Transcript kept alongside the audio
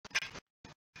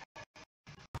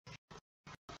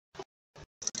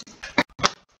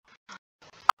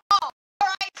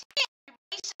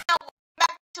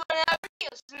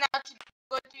So now today I'm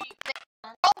going to be playing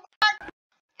Roblox,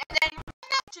 and then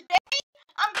now today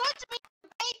I'm going to be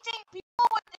debating people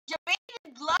with the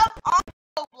Jebaited Glove on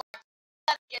Roblox.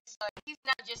 Yes, he's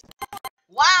now just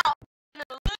wow, an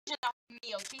illusion of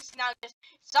me. Okay, so now just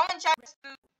someone tries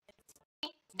to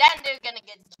me, then they're gonna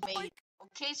get debated.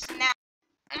 Okay, so now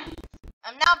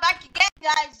I'm now back again,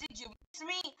 guys. Did you miss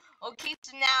me? Okay,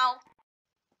 so now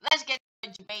let's get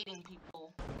debating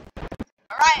people.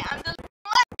 Alright, I'm the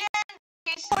legend.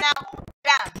 Okay, so now,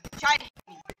 bam, try to hit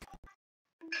me.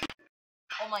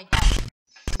 Oh my god.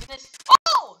 Is this?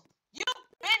 Oh! You've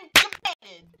been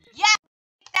debated. Yeah,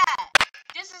 like that.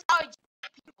 This is how I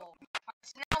debate people. Alright,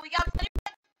 so now we got 30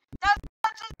 minutes.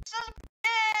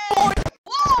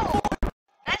 Whoa!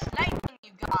 Nice lightning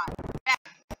you got. Bam.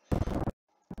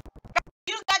 Bam.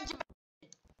 You got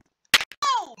debated.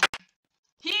 Boom!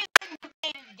 He's been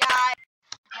debated, guys.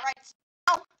 Alright, so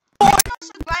now, I'm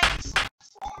also going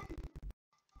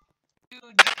to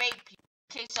debate people.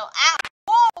 Okay, so ow!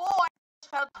 Whoa! I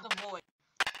just fell to the void.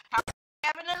 How do I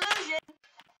have an illusion?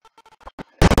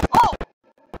 Oh!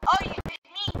 Oh, you hit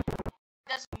me! It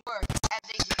doesn't work as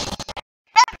a debate.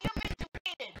 Bam! You've been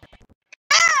debated!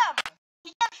 Bam! He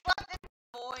gets left in the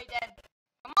void and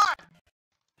come on!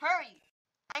 Hurry!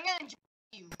 I'm gonna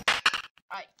debate you.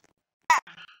 Alright.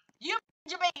 Bam! You've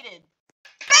been debated!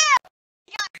 Bam!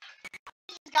 He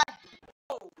just got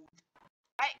hold.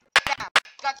 Alright, bam!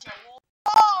 Gotcha.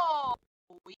 Whoa!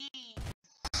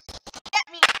 Get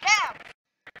me! Bam!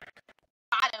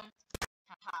 Got him.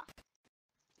 Haha.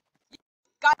 You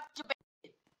got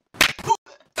debated. Oh!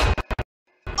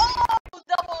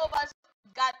 Double of us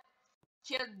got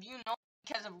killed, you know,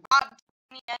 because of Rob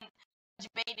me and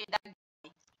debated that guy.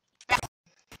 Bam!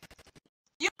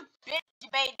 You've been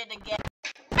debated again.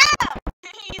 Bam!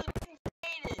 He's been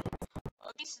debated.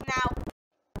 Okay, so now,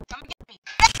 come get me.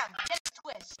 Bam! Just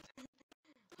twist.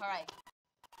 Alright.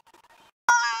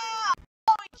 Ah!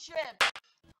 Holy trip!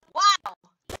 Wow!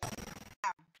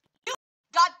 Bam! You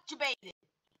got debated.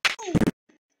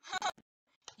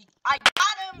 I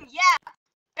got him, yeah!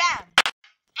 Bam!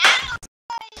 Ow!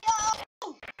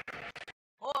 Yo!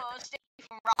 Oh, stay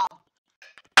from Rob.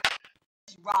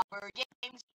 It's Robber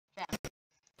Games. Bam.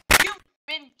 You've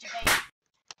been debated.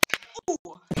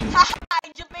 Ooh! Haha! I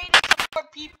debated some more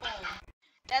people.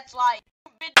 That's why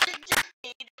you've been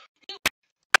debated.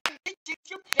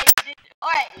 Debated.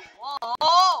 Alright.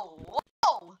 Whoa!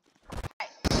 Whoa!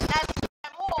 Alright. That's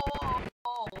whoa!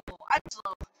 I'm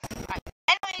slow. Alright.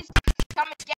 Anyways, come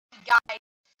and get me, guys.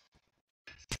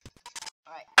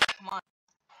 Alright. Come on.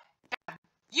 Bam.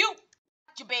 You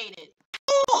debated.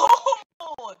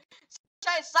 Ooh!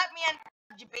 Try to slap me and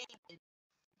debated.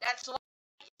 That's why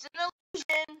it's an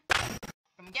illusion.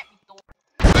 Come get me, Thor.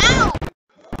 Ow!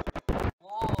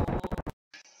 Whoa.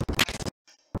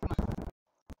 Come on.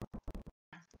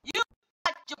 You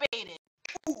got debated.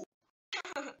 Ooh.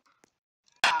 Ow.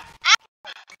 Ah!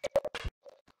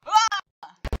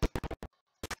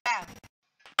 Bam.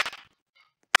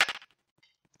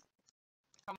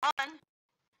 Come on.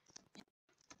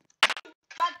 You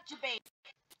got debated.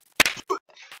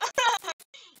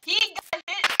 He got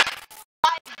hit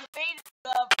by the Jebaited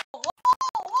Glove. Whoa,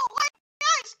 what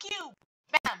ice cube?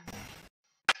 Bam.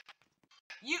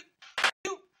 You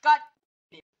got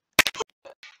it.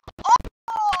 Oh,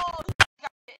 he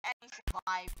got it and he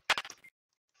survived.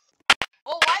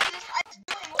 Oh, why is this ice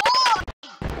doing? Oh,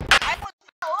 I was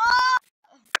fell. Oh.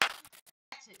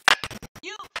 That's it.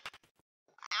 You.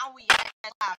 Owie, I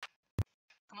laughed.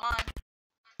 Come on.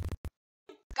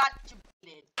 You got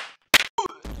Jebaited.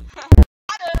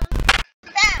 Got him.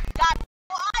 Bam, got him.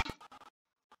 Why?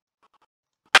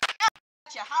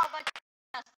 Gotcha. How about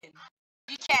nothing?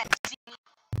 You can't see me.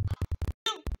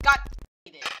 You got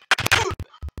Jebaited.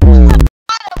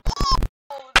 Got him.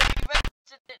 Oh, they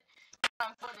registered it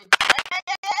on footage.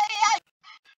 Hey.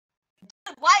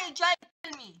 Dude, why are you trying to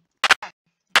kill me?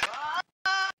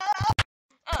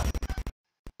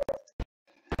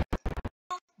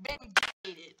 You've been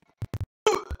debated.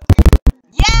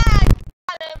 Yeah,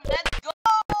 got him. Let's go.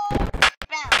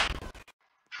 Bam.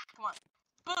 Come on.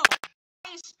 Boom.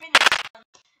 Hey, spinning.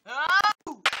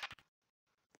 Oh.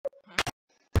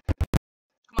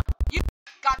 Come on. You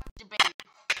got debated.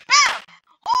 Bam.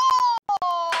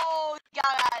 Oh, he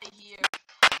got out of here.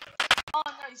 Oh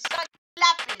no, he started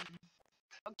slapping.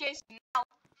 Okay, so now,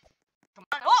 come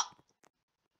on. Oh.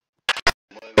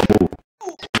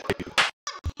 Ooh.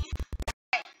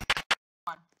 Hey. Come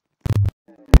on.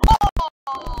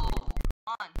 Oh.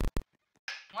 Come on.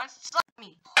 Wants to slap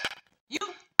me. You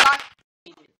got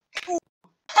debated. Ooh.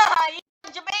 Haha, you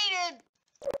got debated.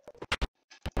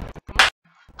 Come on.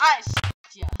 I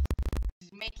slapped ya. This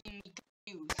is making me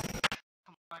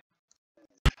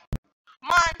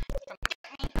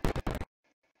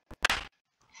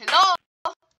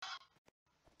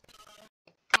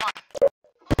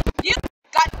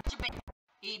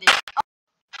debated. Oh,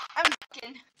 I'm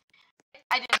joking.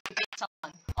 I didn't debate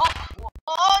someone.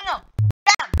 Oh no!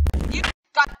 Bam! You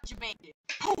got debated.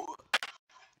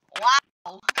 Wow! I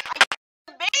got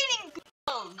debating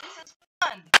clothes. This is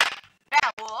fun.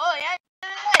 Bam! Oh yeah!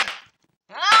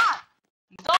 Ah!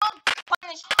 Don't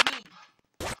punish me.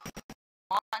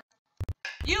 Come on.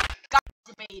 You got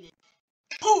debated.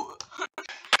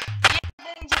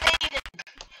 Getting debated.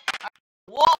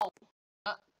 Whoa!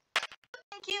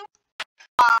 Thank you.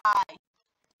 Bye.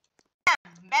 Bam!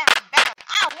 Bam! Bam!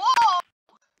 Ah! Whoa!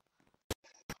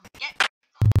 Get.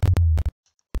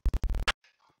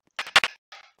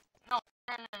 No!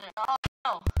 No! No! No! Oh,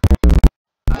 no!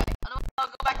 Alright, I'll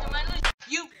go back to my list.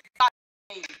 You got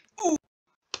debated. Ooh!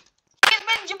 He's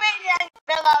been debated and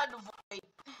fell out of the void.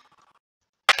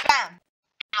 Bam!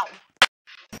 Ow!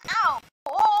 Ow!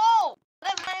 Oh!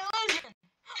 That's my illusion!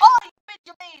 Oh! You've been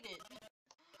debated!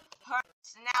 Alright,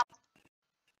 so now.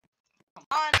 Come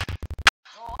on!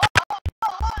 Oh!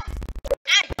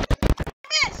 Ay!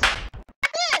 Miss!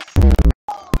 Miss!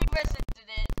 Oh, we resisted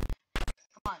it.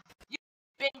 Come on.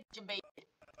 You've been debated.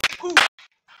 Ooh!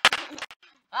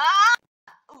 Ah!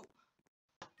 Ooh!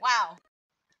 Wow!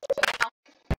 So now.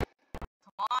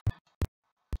 Come on.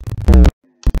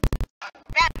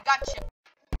 Bam! Gotcha!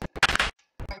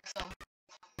 Alright, so.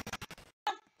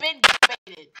 Been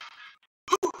debated.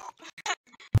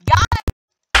 Got it!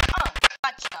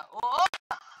 Gotcha! Oh!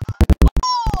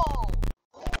 Oh!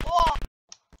 Oh!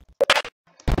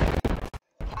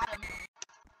 Got him.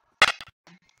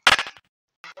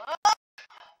 Oh!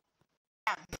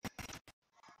 Bam.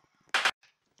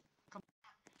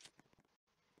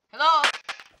 Hello?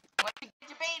 What you get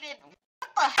debated?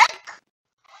 What the heck?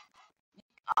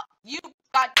 You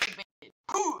got debated.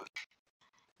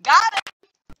 Got it!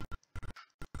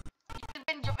 You've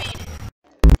been debated.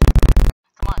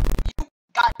 Come on, you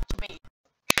got debated.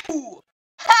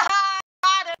 Haha!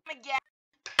 Got him again.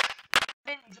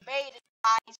 Been debated,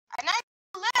 guys. And I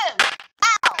live!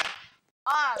 Ow!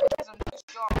 Ah, because I'm too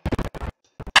strong.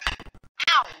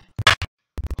 Ow!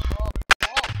 Oh,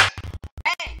 oh.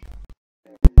 Hey!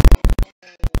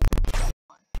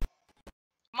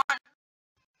 Come on.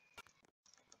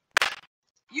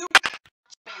 You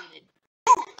debated.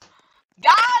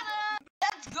 Got him!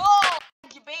 Let's go!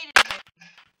 Debated him.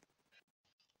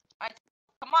 Alright,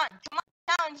 come on,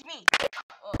 challenge me.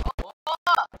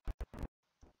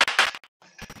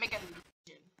 Make an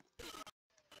illusion.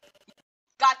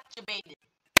 Got debated.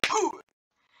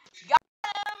 Got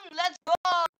him! Let's go!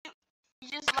 You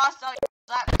just lost all your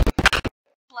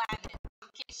planet.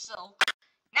 Okay, so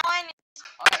now I need.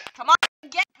 Alright, come on,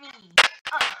 get me.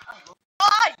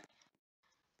 Why?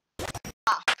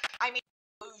 Ah, I made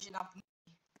an illusion of me.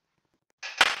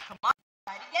 Come on,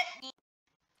 try to get me.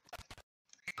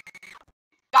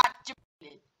 Got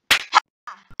debated. Ha!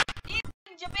 He's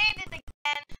been debated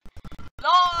again.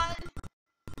 Lord,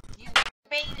 he's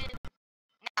debated.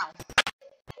 Now,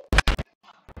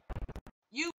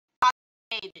 you got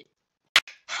debated.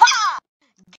 Ha!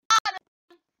 Got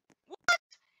him. What?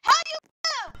 How do you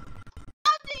live?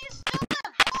 How do you still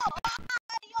live?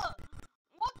 Oh,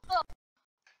 what the?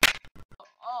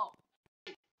 Oh.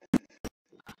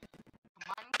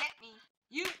 Come on, get me.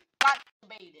 You got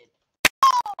debated.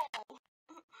 Oh!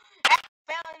 I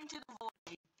fell into the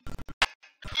void.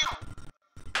 Ow.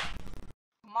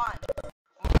 Come on.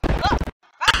 Look!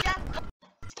 Gotcha!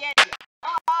 Scared you.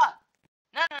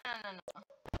 No.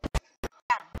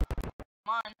 Bam. Come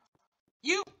on.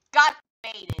 You got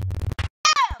debated.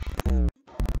 Bam!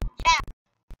 Yeah.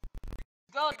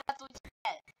 Go, that's what you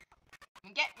said.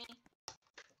 Come get me.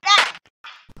 Bam!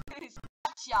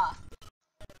 Gotcha.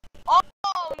 Oh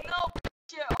no,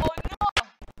 picture. Oh no.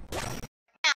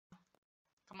 Now,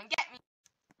 come and get me.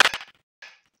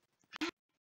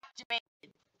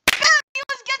 Debated. Bam! He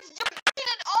always gets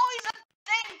debated always at the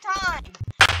same time.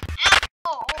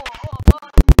 Ow!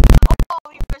 Oh,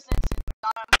 he presents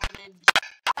footage.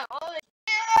 Oh,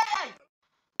 yeah.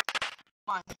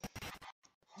 Come on.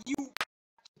 You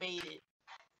debated.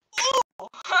 Ooh!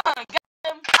 Got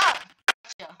him.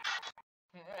 Gotcha.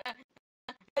 Yes.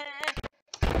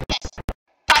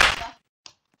 Gotcha.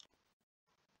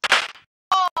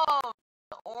 Oh,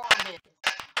 the orbit.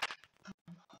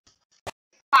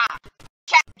 Ha!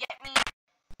 Can't get me.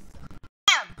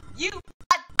 Bam! You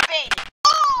got debated.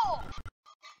 Oh!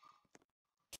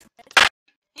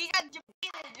 He got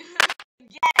debated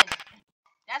again.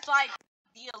 That's why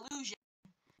the illusion.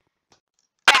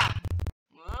 Bam!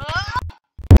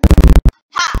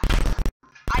 Ha!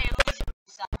 I illusion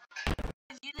myself.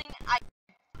 Using I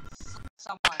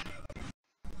someone.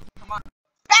 Come on.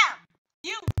 Bam!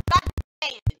 You got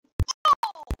debated.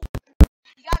 Oh!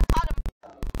 You got caught him.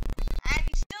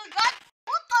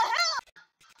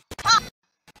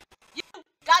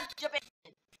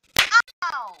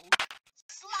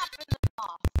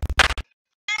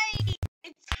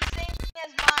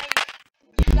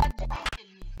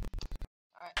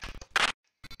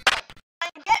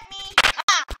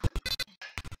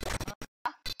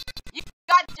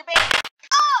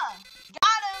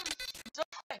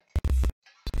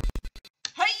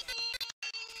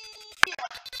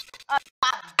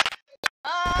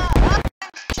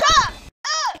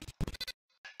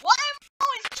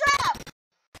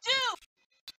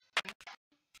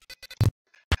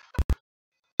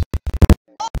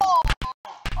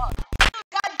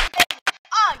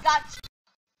 got you.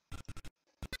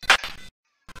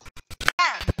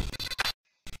 Damn.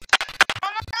 No,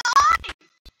 no, no.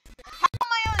 How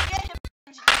am I gonna get him?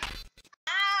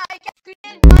 I can't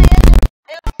create my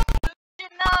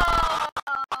illusion. No.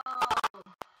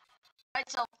 Alright,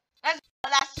 so that's the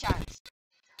last chance.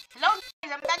 Hello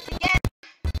guys, I'm back again.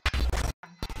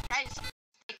 Guys,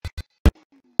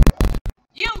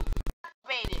 you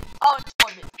debated. Oh, it's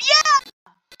Corbin. Yeah!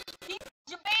 He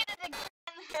debated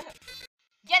again.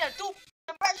 Get a dupe.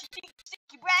 The bread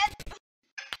sticky bread.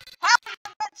 How is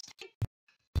the bread sticky?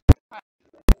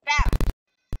 Bam.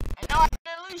 I know I had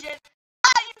an illusion.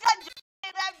 Ah, you got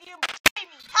debated after you betrayed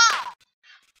me. Ha!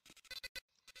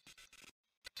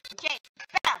 Okay,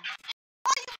 bam.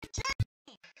 Why you betrayed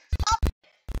me? Stop it.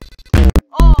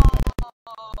 Oh,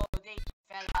 they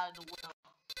fell out of the world.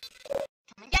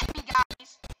 Come and get me,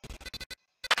 guys.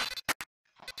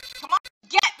 Come on,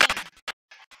 get me.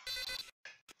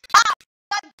 Ah,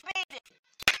 got debated.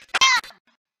 Bam.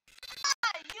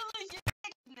 Ah, you lose your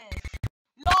sickness.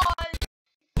 Lol.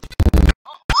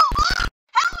 Oh,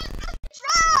 how is this a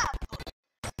trap?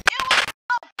 It was,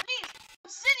 oh, please,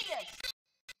 Obsidious.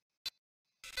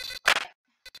 Okay.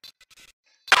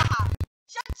 Haha,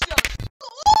 shut your,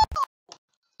 ooh.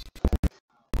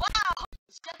 Wow,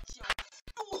 shut your,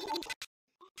 ooh.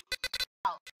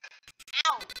 Ow,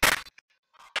 ow.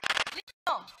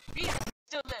 No, please,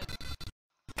 still live.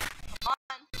 Come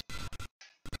on,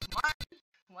 come on,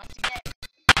 once again.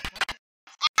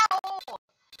 Ow,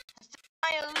 that's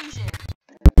my illusion.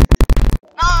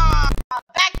 Nah,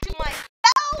 back to my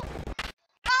cell.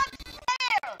 Not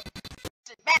fair.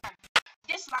 Bam,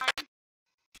 this line.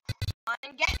 Come on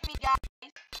and get me, guys.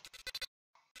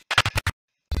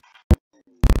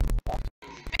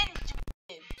 Finish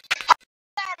it.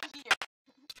 Get out of here.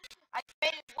 I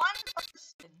debated one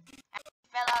person and he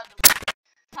fell out of the way.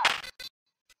 Huh.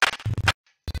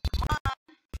 Come on.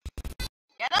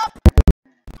 Get up.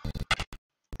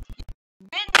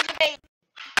 Been debated.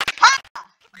 Ha!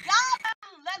 Got him.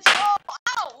 Let's go.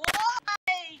 Ow,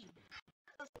 why?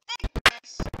 The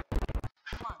thickness.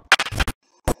 Come on.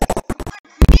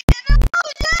 Create an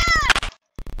illusion.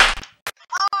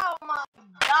 Oh my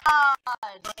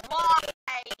god. Why?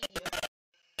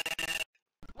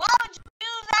 Why would you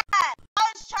do that? I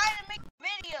was trying to make a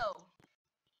video.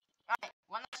 Alright,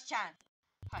 one last chance.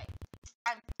 Alright,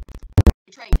 I'm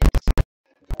betrayed this.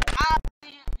 How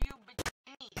did you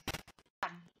betray me?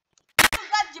 You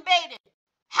got debated.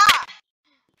 Ha!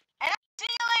 And I'll see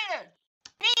you later.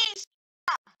 Peace.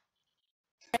 Ha!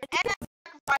 And I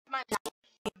sacrificed my life.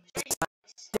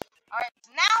 Alright,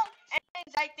 so now,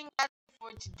 anyways, I think that's it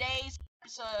for today's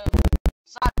episode of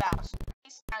Side Battle. So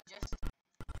please now just,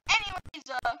 anyways,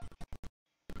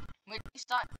 wait, we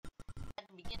start at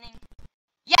the beginning.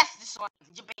 Yes, this one,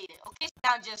 Jebaited. Okay, so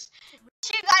now just make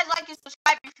sure you guys like and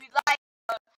subscribe if you like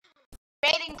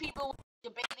debating people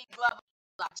with Jebaited Glove.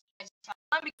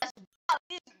 Because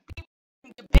these